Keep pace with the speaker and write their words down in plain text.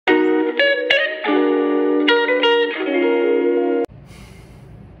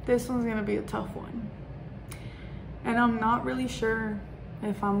this one's gonna be a tough one. And I'm not really sure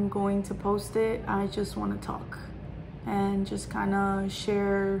if I'm going to post it. I just want to talk and just kind of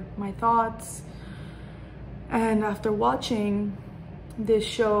share my thoughts. And after watching this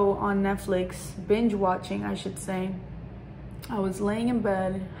show on Netflix, binge watching, I should say, I was laying in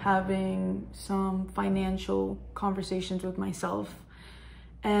bed having some financial conversations with myself.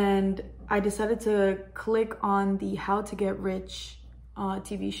 And I decided to click on the How to Get Rich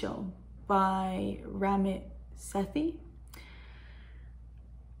TV show by Ramit Sethi.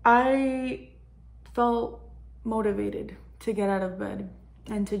 I felt motivated to get out of bed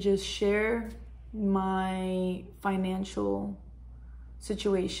and to just share my financial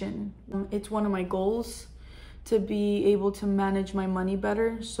situation. It's one of my goals to be able to manage my money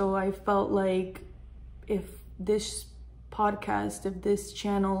better. So I felt like if this podcast, if this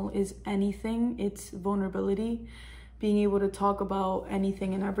channel is anything, it's vulnerability, being able to talk about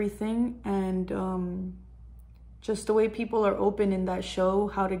anything and everything. And just the way people are open in that show,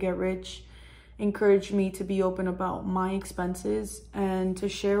 How to Get Rich, encouraged me to be open about my expenses and to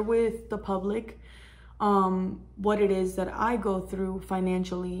share with the public what it is that I go through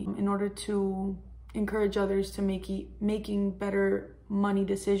financially in order to encourage others to making better money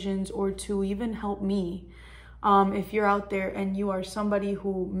decisions, or to even help me. If you're out there and you are somebody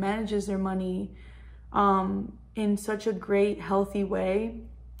who manages their money in such a great, healthy way,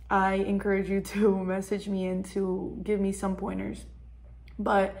 I encourage you to message me and to give me some pointers.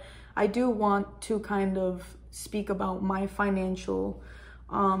 But I do want to kind of speak about my financial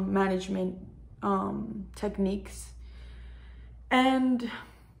management techniques and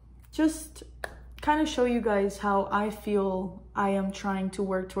just kind of show you guys how I feel I am trying to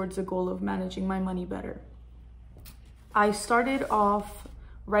work towards the goal of managing my money better. I started off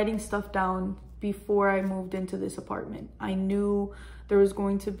writing stuff down before I moved into this apartment. I knew there was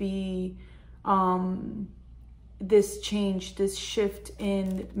going to be this change, this shift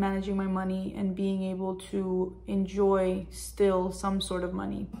in managing my money and being able to enjoy still some sort of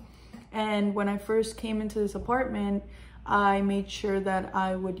money. And when I first came into this apartment, I made sure that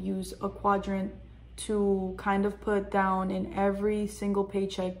I would use a quadrant to kind of put down in every single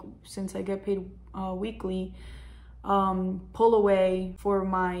paycheck, since I get paid weekly, pull away for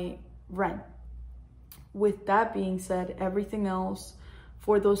my rent. With that being said, everything else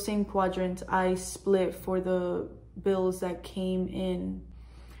for those same quadrants, I split for the bills that came in.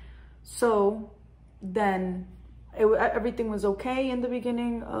 So then everything was okay in the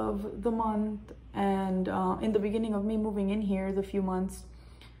beginning of the month and in the beginning of me moving in here, the few months,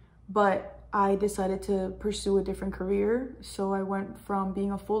 but I decided to pursue a different career. So I went from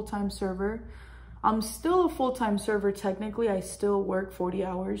being a full-time server. I'm still a full-time server technically, I still work 40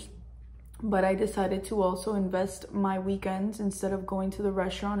 hours, but I decided to also invest my weekends instead of going to the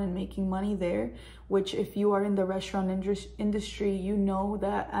restaurant and making money there, which if you are in the restaurant industry, you know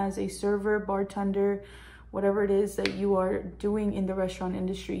that as a server, bartender, whatever it is that you are doing in the restaurant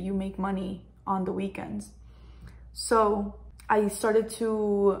industry, you make money on the weekends. So I started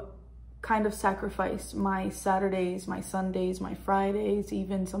to kind of sacrifice my Saturdays, my Sundays, my Fridays,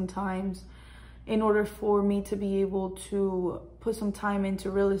 even sometimes, in order for me to be able to put some time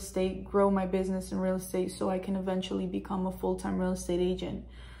into real estate, grow my business in real estate so I can eventually become a full-time real estate agent.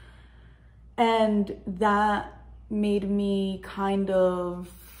 And that made me kind of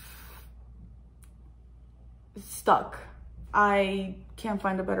stuck. I can't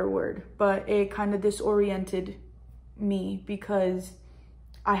find a better word, but it kind of disoriented me because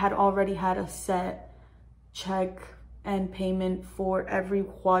I had already had a set check and payment for every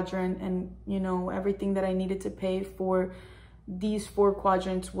quadrant, and you know, everything that I needed to pay for these 4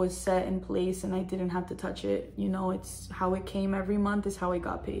 quadrants was set in place and I didn't have to touch it. You know, it's how it came every month is how I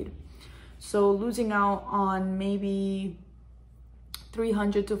got paid. So losing out on maybe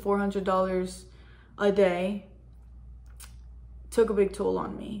 $300 to $400 a day took a big toll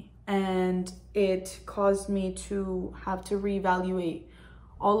on me, and it caused me to have to reevaluate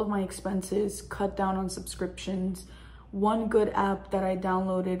all of my expenses, cut down on subscriptions. One good app that I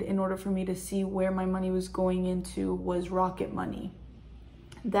downloaded in order for me to see where my money was going into was Rocket Money.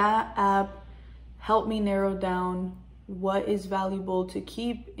 That app helped me narrow down what is valuable to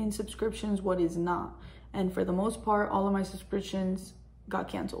keep in subscriptions, what is not. And for the most part, all of my subscriptions got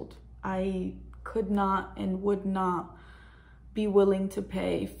canceled. I could not and would not be willing to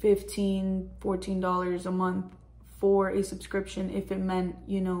pay $15, $14 a month for a subscription if it meant,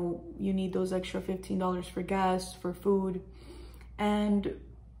 you know, you need those extra $15 for gas, for food. And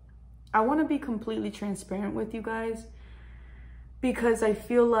I want to be completely transparent with you guys, because I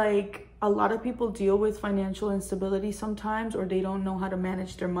feel like a lot of people deal with financial instability sometimes, or they don't know how to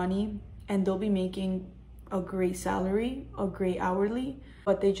manage their money, and they'll be making a great salary, a great hourly,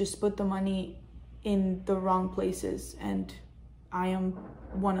 but they just put the money in the wrong places. And I am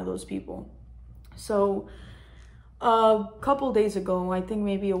one of those people. So a couple days ago, I think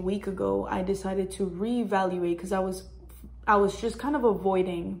maybe a week ago, I decided to reevaluate, because I was just kind of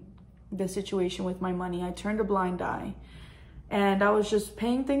avoiding the situation with my money. I turned a blind eye, and I was just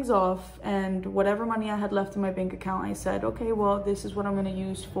paying things off, and whatever money I had left in my bank account, I said, okay, well, this is what I'm gonna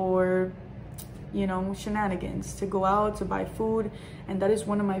use for, you know, shenanigans, to go out, to buy food. And that is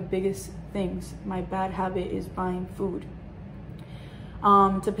one of my biggest things. My bad habit is buying food,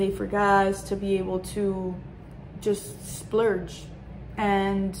 to pay for gas, to be able to just splurge.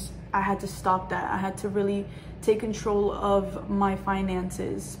 And I had to stop that. I had to really take control of my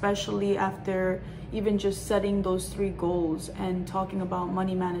finances, especially after even just setting those 3 goals and talking about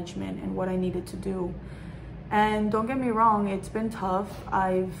money management and what I needed to do. And don't get me wrong, it's been tough.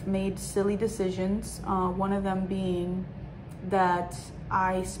 I've made silly decisions. One of them being that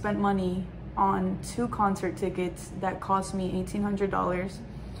I spent money on 2 concert tickets that cost me $1,800,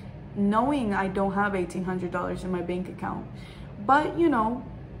 knowing I don't have $1,800 in my bank account. But you know,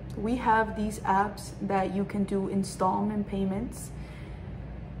 we have these apps that you can do installment payments,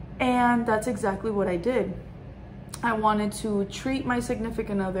 and that's exactly what I did. I wanted to treat my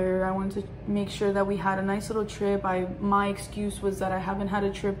significant other. I wanted to make sure that we had a nice little trip. My excuse was that I haven't had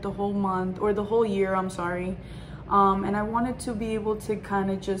a trip the whole month, or the whole year, I'm sorry. And I wanted to be able to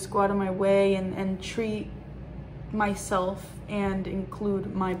kind of just go out of my way and treat myself and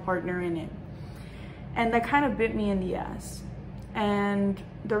include my partner in it. And that kind of bit me in the ass. And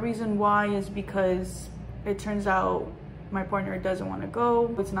the reason why is because it turns out my partner doesn't want to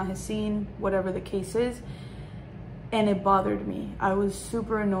go. It's not his scene, whatever the case is. And it bothered me. I was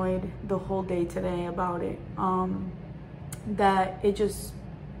super annoyed the whole day today about it. That it just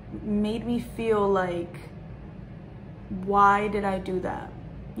made me feel like, why did I do that?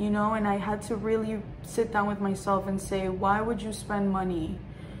 You know, and I had to really sit down with myself and say, why would you spend money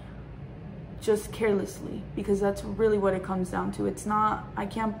just carelessly? Because that's really what it comes down to. It's not, I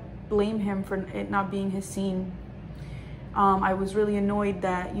can't blame him for it not being his scene. I was really annoyed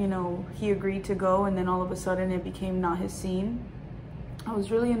that, you know, he agreed to go and then all of a sudden it became not his scene. I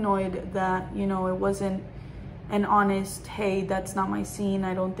was really annoyed that, you know, it wasn't an honest, hey, that's not my scene.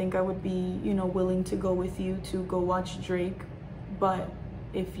 I don't think I would be, you know, willing to go with you to go watch Drake. But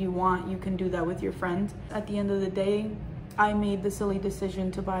if you want, you can do that with your friend. At the end of the day, I made the silly decision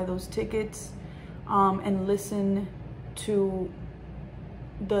to buy those tickets and listen to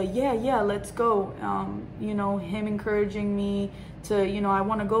the yeah, let's go. You know, him encouraging me to, you know, I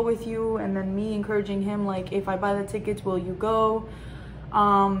want to go with you, and then me encouraging him, like, if I buy the tickets, will you go?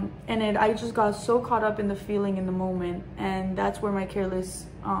 I just got so caught up in the feeling in the moment, and that's where my careless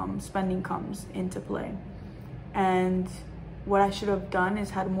spending comes into play. And what I should have done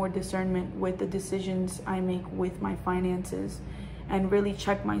is had more discernment with the decisions I make with my finances, and really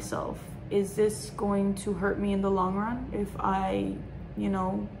check myself. Is this going to hurt me in the long run if I, you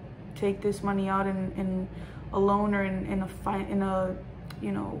know, take this money out in a loan or in a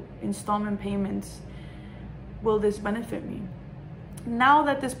you know, installment payments? Will this benefit me? Now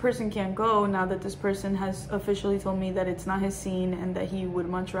that this person can't go, now that this person has officially told me that it's not his scene and that he would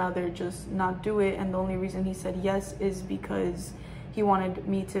much rather just not do it, and the only reason he said yes is because he wanted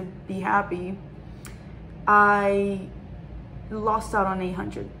me to be happy, I lost out on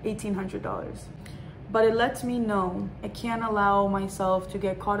 $1,800. But it lets me know I can't allow myself to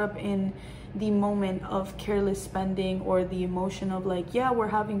get caught up in the moment of careless spending, or the emotion of like, yeah, we're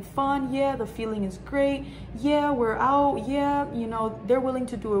having fun, yeah, the feeling is great, yeah, we're out, yeah, you know, they're willing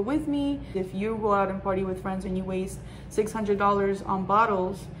to do it with me. If you go out and party with friends and you waste $600 on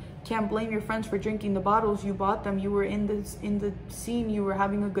bottles, can't blame your friends for drinking the bottles. You bought them, you were in the scene, you were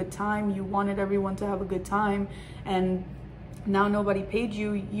having a good time, you wanted everyone to have a good time, and now nobody paid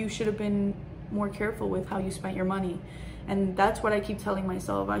you. You should have been more careful with how you spent your money. And that's what I keep telling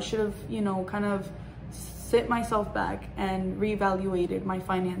myself. I should have, you know, kind of sit myself back and reevaluated my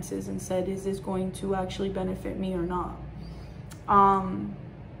finances and said, is this going to actually benefit me or not?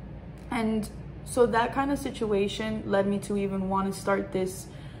 And so that kind of situation led me to even want to start this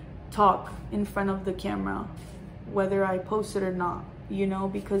talk in front of the camera, whether I post it or not, you know,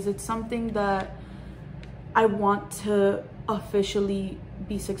 because it's something that I want to officially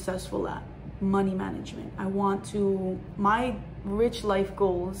be successful at. Money management. I want to, my rich life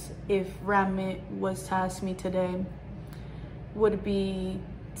goals, if Ramit was to ask me today, would be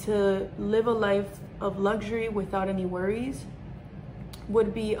to live a life of luxury without any worries,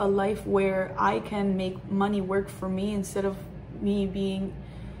 would be a life where I can make money work for me instead of me being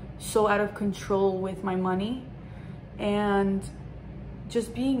so out of control with my money, and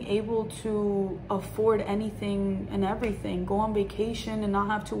just being able to afford anything and everything, go on vacation and not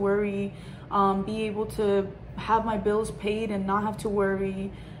have to worry, be able to have my bills paid and not have to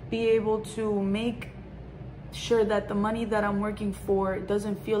worry, be able to make sure that the money that I'm working for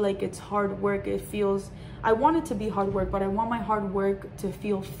doesn't feel like it's hard work. It feels, I want it to be hard work, but I want my hard work to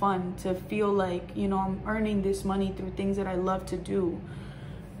feel fun, to feel like, you know, I'm earning this money through things that I love to do.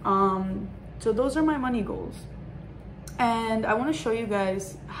 So those are my money goals. And I want to show you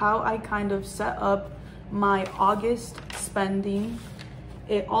guys how I kind of set up my August spending.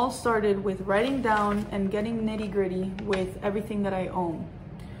 It all started with writing down and getting nitty-gritty with everything that I own.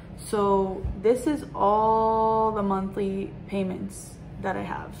 So this is all the monthly payments that I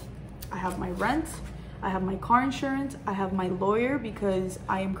have. I have my rent, I have my car insurance, I have my lawyer because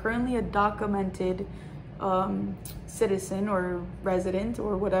I am currently a documented citizen or resident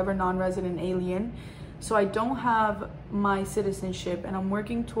or whatever, non-resident alien. So I don't have my citizenship and I'm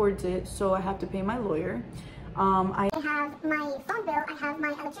working towards it, so I have to pay my lawyer. I have my phone bill, I have my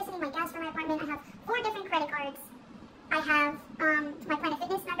electricity, my gas for my apartment, I have 4 different credit cards. I have my Planet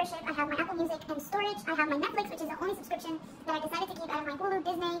Fitness membership, I have my Apple Music and storage, I have my Netflix, which is the only subscription that I decided to keep out of my Hulu,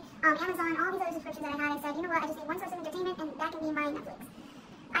 Disney, Amazon, all these other subscriptions that I had. I said, you know what, I just need one source of entertainment and that can be my Netflix.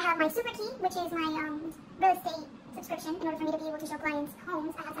 I have my Super Key, which is my real estate subscription. In order for me to be able to show clients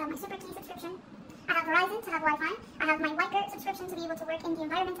homes, I have to have my Super Key subscription. I have Verizon to have Wi-Fi. I have my Wiker subscription to be able to work in the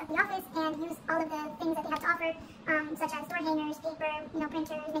environment of the office and use all of the things that they have to offer, such as door hangers, paper,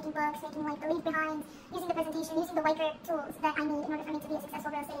 printers, making books, making like the leave behinds, using the presentation, using the Wiker tools that I need in order for me to be a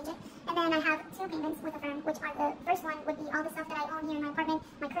successful real estate agent. And then I have 2 payments with a firm, which are the first one would be all the stuff that I own here in my apartment,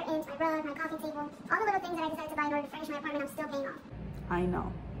 my curtains, my rug, my coffee table, all the little things that I decided to buy in order to furnish my apartment, I'm still paying off. I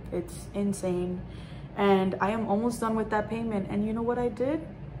know, it's insane. And I am almost done with that payment. And you know what I did?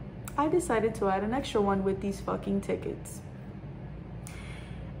 I decided to add an extra one with these fucking tickets.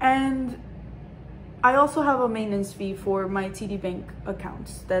 And I also have a maintenance fee for my TD Bank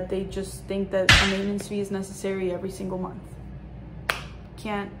accounts that they just think that a maintenance fee is necessary every single month.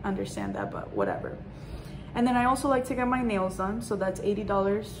 Can't understand that, but whatever. And then I also like to get my nails done, so that's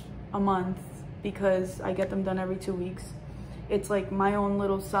 $80 a month because I get them done every 2 weeks. It's like my own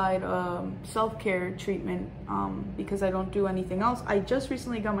little side self-care treatment because I don't do anything else. I just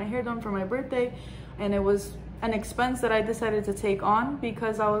recently got my hair done for my birthday, and it was an expense that I decided to take on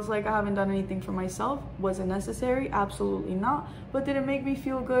because I was like, I haven't done anything for myself. Was it necessary? Absolutely not. But did it make me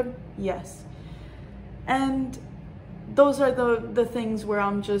feel good? Yes. And those are the things where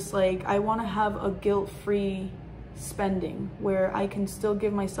I'm just like, I want to have a guilt-free spending where I can still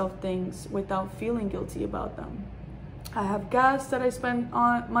give myself things without feeling guilty about them. I have gas that I spend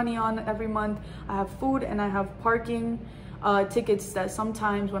money on every month. I have food and I have parking tickets that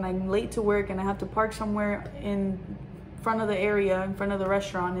sometimes when I'm late to work and I have to park somewhere in front of the area, in front of the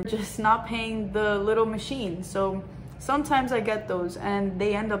restaurant, and just not paying the little machine. So sometimes I get those and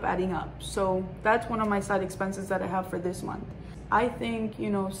they end up adding up. So that's one of my side expenses that I have for this month. I think, you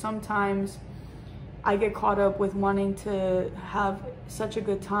know, sometimes I get caught up with wanting to have such a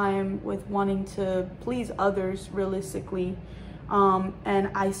good time, with wanting to please others realistically, and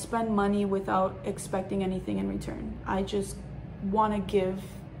I spend money without expecting anything in return. I just want to give,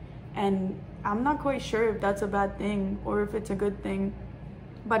 and I'm not quite sure if that's a bad thing or if it's a good thing,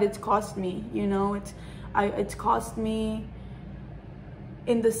 but it's cost me, you know, it's cost me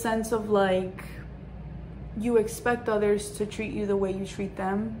in the sense of like, you expect others to treat you the way you treat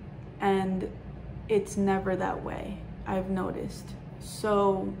them, and it's never that way, I've noticed.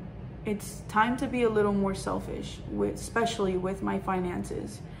 So it's time to be a little more selfish, especially with my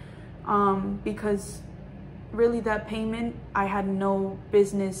finances, because really that payment, I had no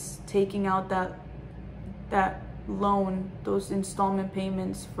business taking out that loan, those installment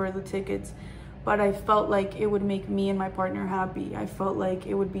payments for the tickets, but I felt like it would make me and my partner happy. I felt like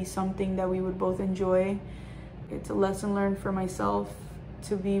it would be something that we would both enjoy. It's a lesson learned for myself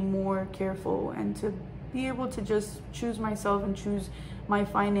to be more careful and to be able to just choose myself and choose my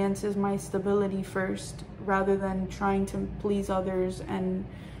finances, my stability first, rather than trying to please others and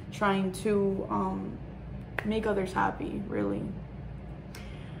trying to make others happy, really.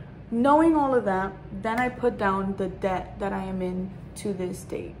 Knowing all of that, then I put down the debt that I am in to this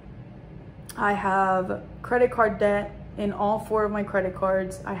date. I have credit card debt in all 4 of my credit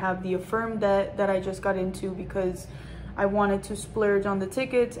cards. I have the Affirm debt that I just got into because I wanted to splurge on the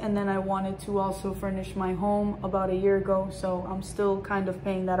tickets, and then I wanted to also furnish my home about a year ago, so I'm still kind of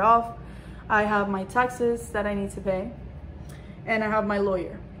paying that off. I have my taxes that I need to pay, and I have my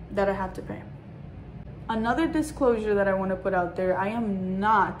lawyer that I have to pay. Another disclosure that I want to put out there, I am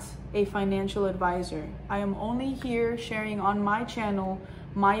not a financial advisor. I am only here sharing on my channel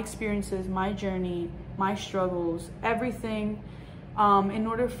my experiences, my journey, my struggles, everything, in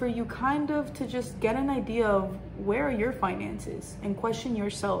order for you kind of to just get an idea of where are your finances and question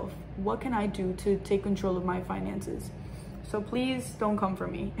yourself. What can I do to take control of my finances? So please don't come for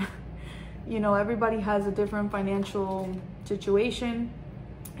me. You know, everybody has a different financial situation,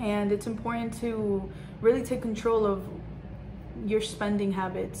 and it's important to really take control of your spending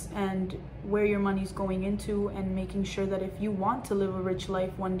habits and where your money's going into, and making sure that if you want to live a rich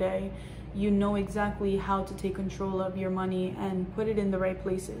life one day, you know exactly how to take control of your money and put it in the right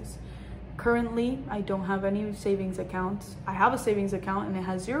places. Currently, I don't have any savings accounts. I have a savings account and it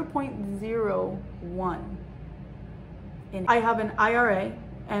has 0.01 in it. I have an IRA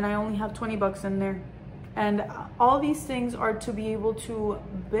and I only have 20 bucks in there. And all these things are to be able to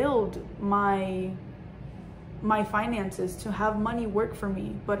build my finances, to have money work for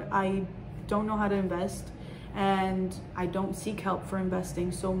me, but I don't know how to invest and I don't seek help for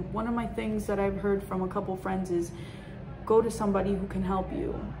investing. So one of my things that I've heard from a couple friends is go to somebody who can help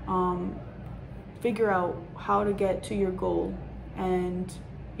you figure out how to get to your goal and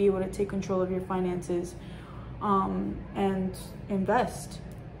be able to take control of your finances, and invest.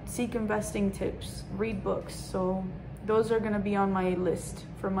 Seek investing tips, read books. So those are going to be on my list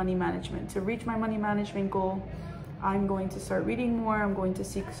for money management. To reach my money management goal, I'm going to start reading more. I'm going to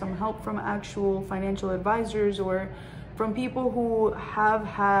seek some help from actual financial advisors or from people who have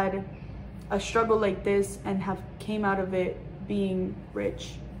had a struggle like this and have came out of it being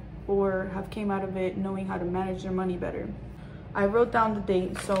rich, or have came out of it knowing how to manage their money better. I wrote down the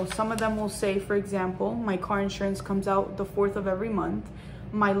date. So some of them will say, for example, my car insurance comes out the 4th of every month.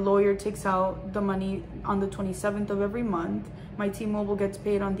 My lawyer takes out the money on the 27th of every month. My T-Mobile gets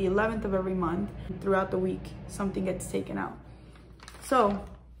paid on the 11th of every month. Throughout the week, something gets taken out. So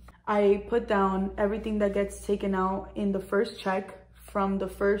I put down everything that gets taken out in the first check from the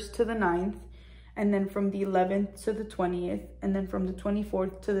 1st to the 9th, and then from the 11th to the 20th, and then from the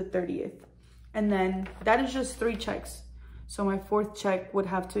 24th to the 30th. And then that is just 3 checks. So my 4th check would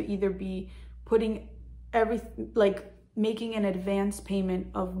have to either be putting everything, like making an advance payment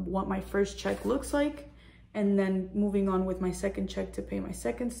of what my first check looks like, and then moving on with my 2nd check to pay my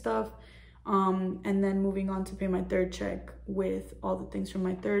 2nd stuff, and then moving on to pay my 3rd check with all the things from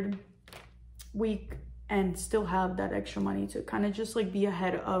my 3rd week, and still have that extra money to kind of just like be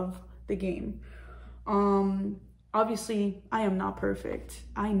ahead of the game. Obviously I am not perfect.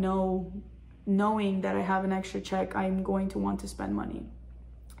 I know, knowing that I have an extra check, I'm going to want to spend money.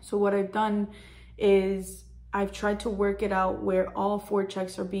 So what I've done is I've tried to work it out where all 4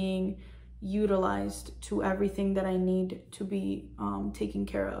 checks are being utilized to everything that I need to be taken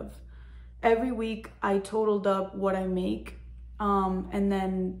care of. Every week I totaled up what I make, and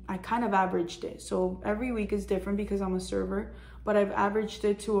then I kind of averaged it. So every week is different because I'm a server, but I've averaged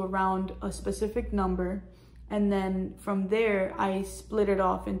it to around a specific number. And then from there, I split it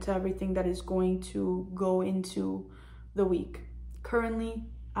off into everything that is going to go into the week. Currently,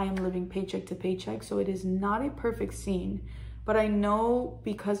 I am living paycheck to paycheck, so it is not a perfect scene, but I know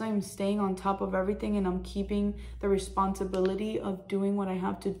because I'm staying on top of everything and I'm keeping the responsibility of doing what I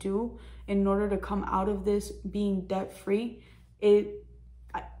have to do in order to come out of this being debt-free,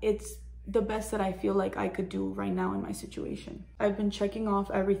 it's the best that I feel like I could do right now in my situation. I've been checking off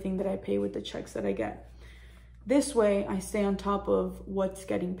everything that I pay with the checks that I get. This way, I stay on top of what's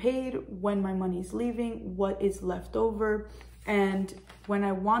getting paid, when my money's leaving, what is left over. And when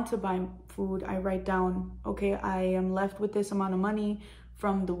I want to buy food, I write down, okay, I am left with this amount of money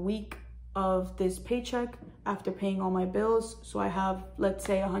from the week of this paycheck after paying all my bills. So I have, let's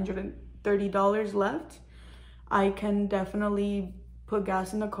say, $130 left. I can definitely put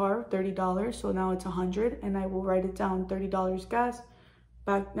gas in the car, $30. So now it's $100, and I will write it down, $30 gas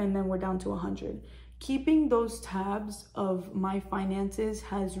back, and then we're down to $100. Keeping those tabs of my finances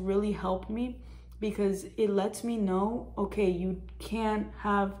has really helped me, because it lets me know, okay, you can't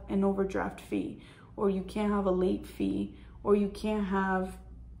have an overdraft fee, or you can't have a late fee, or you can't have,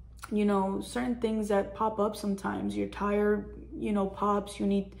 you know, certain things that pop up sometimes. Your tire, you know, pops, you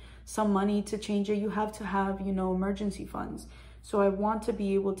need some money to change it. You have to have, you know, emergency funds. So I want to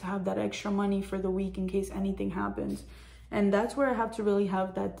be able to have that extra money for the week in case anything happens. And that's where I have to really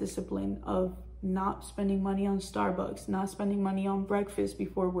have that discipline of not spending money on Starbucks, not spending money on breakfast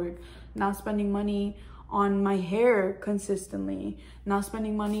before work, not spending money on my hair consistently, not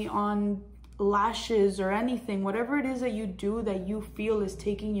spending money on lashes or anything, whatever it is that you do that you feel is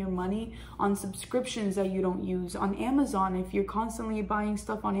taking your money, on subscriptions that you don't use, on Amazon, if you're constantly buying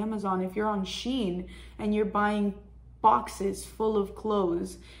stuff on Amazon, if you're on Shein and you're buying boxes full of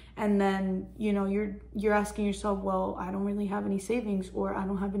clothes, and then, you know, you're asking yourself, well, I don't really have any savings, or I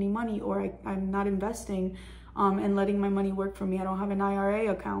don't have any money, or I'm not investing and letting my money work for me. I don't have an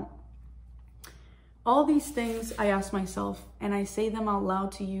IRA account. All these things I ask myself, and I say them out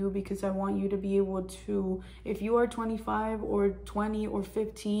loud to you because I want you to be able to, if you are 25 or 20 or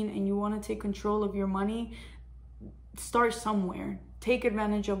 15 and you want to take control of your money, start somewhere. Take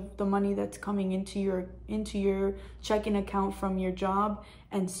advantage of the money that's coming into your checking account from your job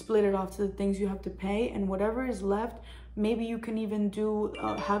and split it off to the things you have to pay, and whatever is left, maybe you can even do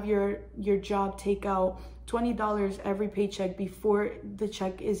have your job take out $20 every paycheck before the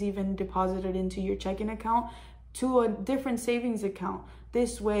check is even deposited into your checking account to a different savings account.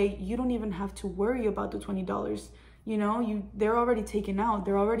 This way you don't even have to worry about the $20. You know, they're already taken out,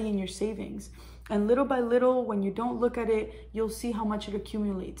 they're already in your savings. And little by little, when you don't look at it, you'll see how much it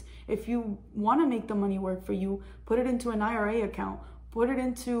accumulates. If you want to make the money work for you, put it into an IRA account. Put it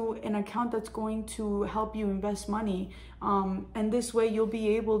into an account that's going to help you invest money. And this way you'll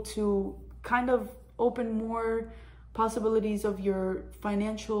be able to kind of open more possibilities of your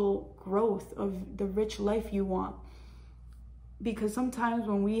financial growth, of the rich life you want. Because sometimes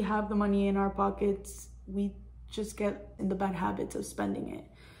when we have the money in our pockets, we just get in the bad habits of spending it.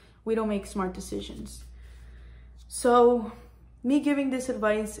 We don't make smart decisions. So me giving this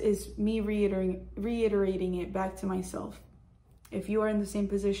advice is me reiterating it back to myself. If you are in the same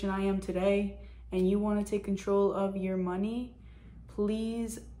position I am today and you want to take control of your money,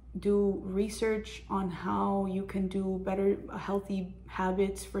 please do research on how you can do better, healthy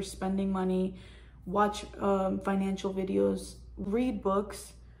habits for spending money. Watch financial videos, read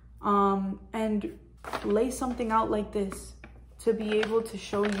books, and lay something out like this to be able to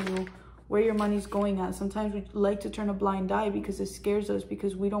show you where your money's going at. Sometimes we like to turn a blind eye because it scares us,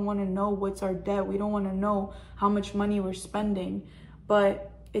 because we don't want to know what's our debt. We don't want to know how much money we're spending.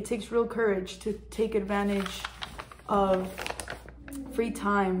 But it takes real courage to take advantage of free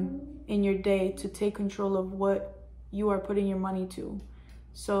time in your day to take control of what you are putting your money to.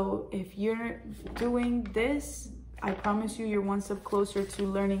 So if you're doing this, I promise you, you're one step closer to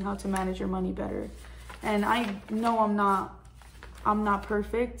learning how to manage your money better. And I know I'm not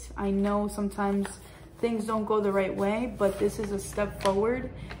perfect. I know sometimes things don't go the right way, but this is a step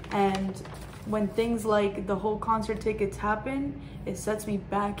forward. And when things like the whole concert tickets happen, it sets me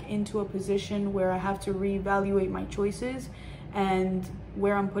back into a position where I have to reevaluate my choices and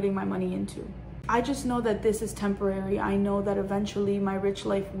where I'm putting my money into. I just know that this is temporary. I know that eventually my rich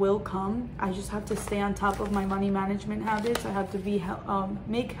life will come. I just have to stay on top of my money management habits. I have to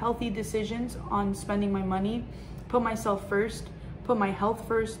make healthy decisions on spending my money, put myself first, put my health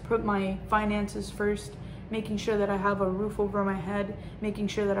first, put my finances first, making sure that I have a roof over my head, making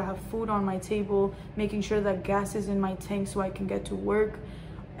sure that I have food on my table, making sure that gas is in my tank so I can get to work.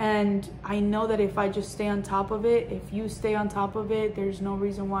 And I know that if I just stay on top of it, if you stay on top of it, there's no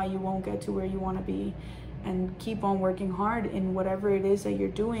reason why you won't get to where you want to be. And keep on working hard in whatever it is that you're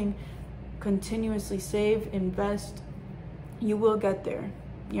doing. Continuously save, invest. You will get there.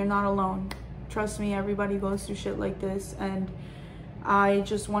 You're not alone. Trust me, everybody goes through shit like this. And I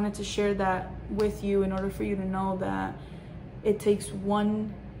just wanted to share that with you in order for you to know that it takes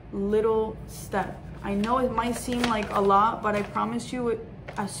one little step. I know it might seem like a lot, but I promise you,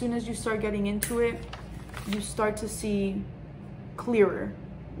 as soon as you start getting into it, you start to see clearer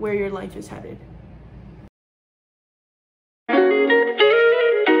where your life is headed.